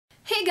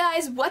Hey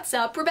guys, what's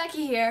up? Rebecca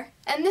here,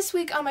 and this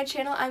week on my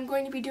channel I'm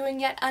going to be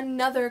doing yet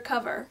another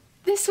cover.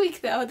 This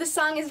week though, the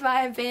song is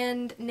by a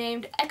band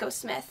named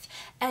Echosmith,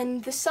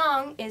 and the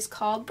song is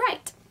called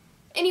Bright.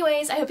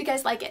 Anyways, I hope you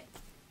guys like it.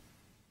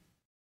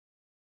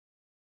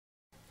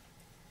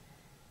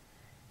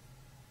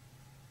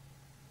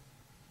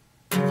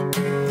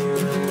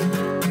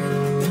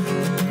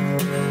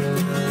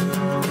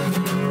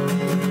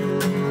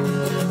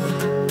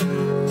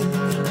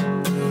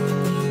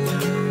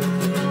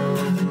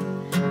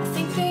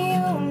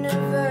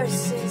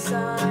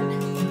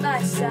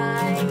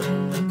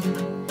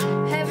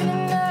 Heaven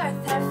and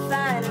earth have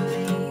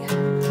finally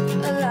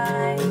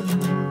aligned.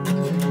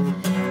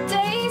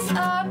 Days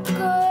are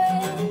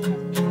good,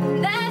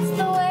 and that's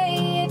the way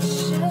it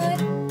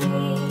should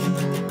be.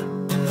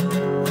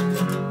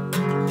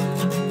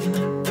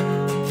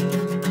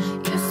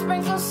 You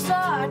sprinkle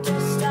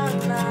stardust on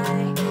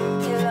my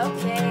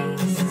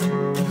pillowcase.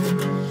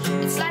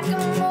 It's like a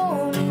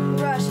moon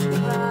brushed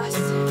across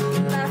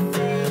my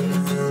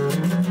face.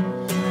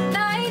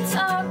 Nights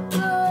are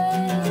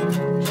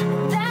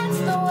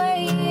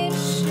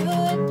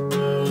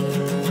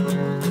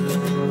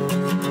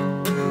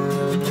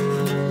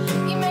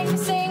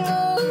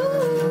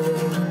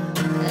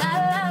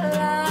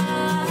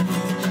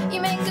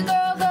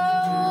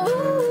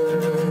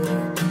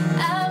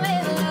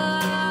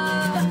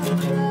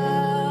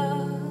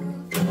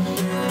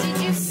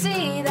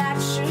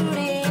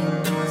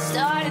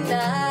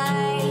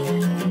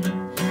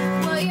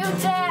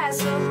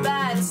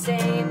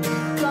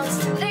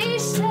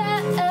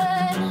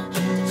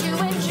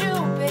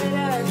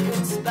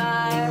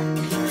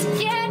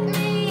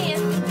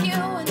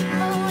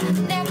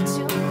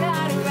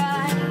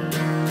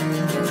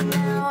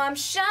I'm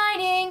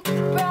shining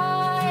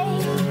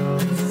bright,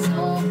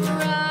 so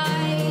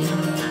bright,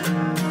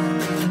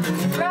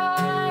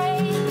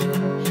 bright,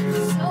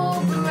 so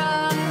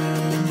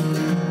bright,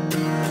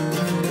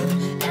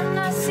 and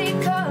I see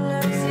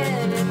colors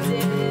in a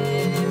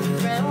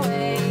different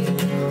way.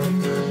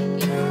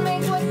 You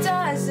make what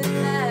doesn't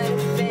matter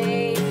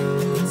fade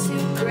to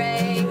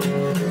gray.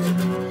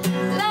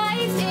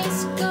 Life is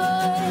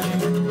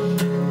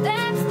good,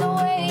 that's the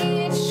way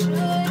it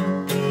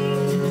should be.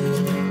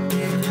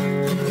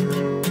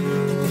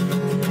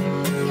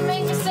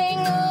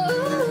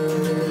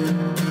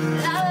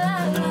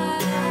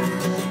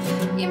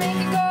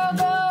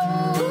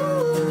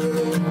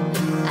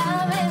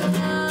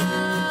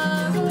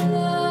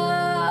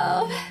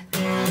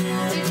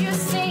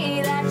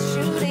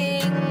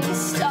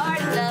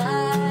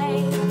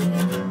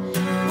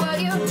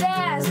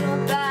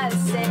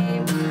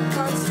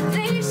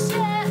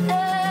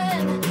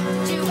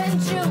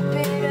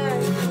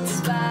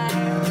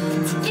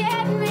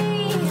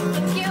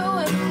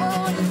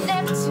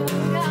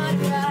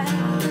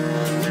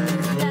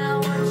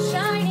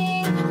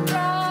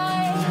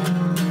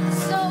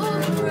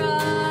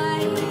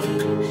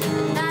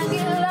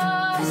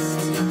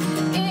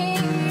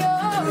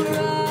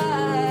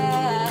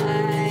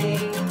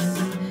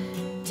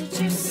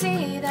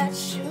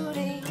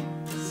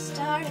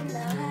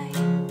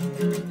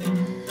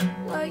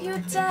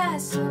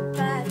 Dazzled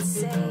by the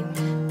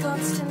same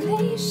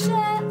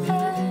constellation.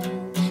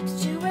 Did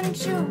you and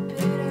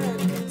Jupiter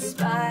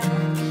conspire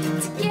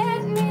to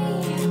get me?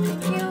 I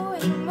think you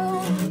and the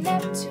moon and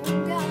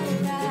Neptune got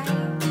it right.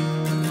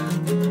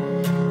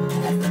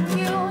 I think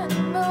you and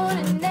the moon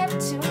and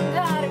Neptune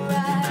got it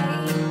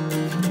right.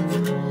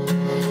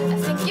 I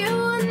think you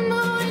and the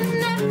moon and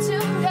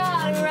Neptune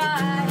got it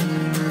right.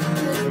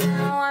 'Cause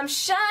now I'm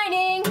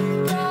shining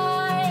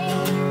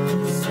bright,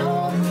 so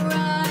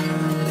bright.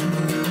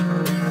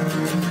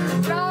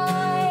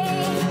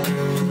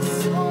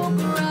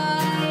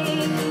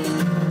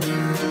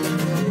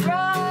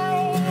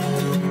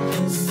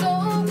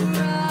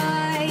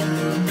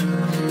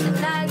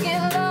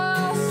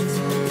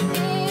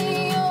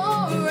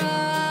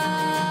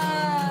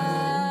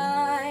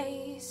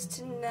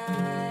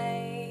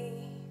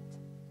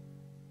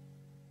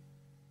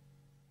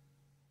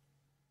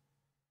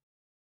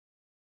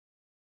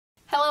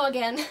 Hello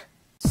again.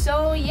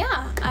 So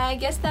yeah, I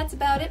guess that's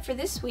about it for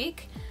this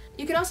week.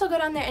 You can also go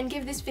down there and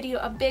give this video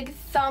a big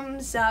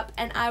thumbs up,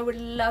 and I would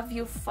love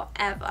you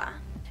forever.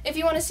 If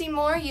you want to see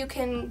more, you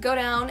can go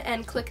down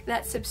and click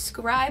that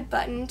subscribe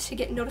button to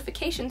get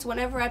notifications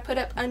whenever I put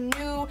up a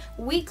new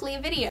weekly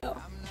video.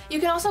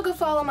 You can also go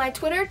follow my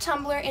Twitter,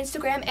 Tumblr,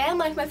 Instagram, and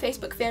like my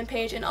Facebook fan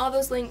page, and all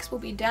those links will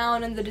be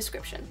down in the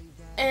description.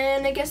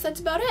 And I guess that's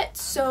about it.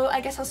 So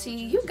I guess I'll see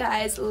you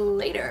guys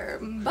later.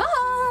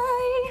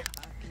 Bye!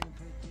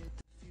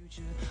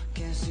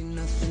 Can't see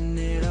nothing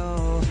at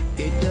all.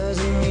 It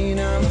doesn't mean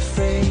I'm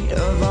afraid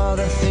of all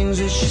the things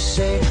that you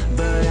say,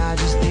 but I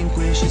just think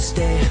we should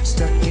stay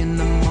stuck in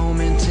the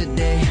moment.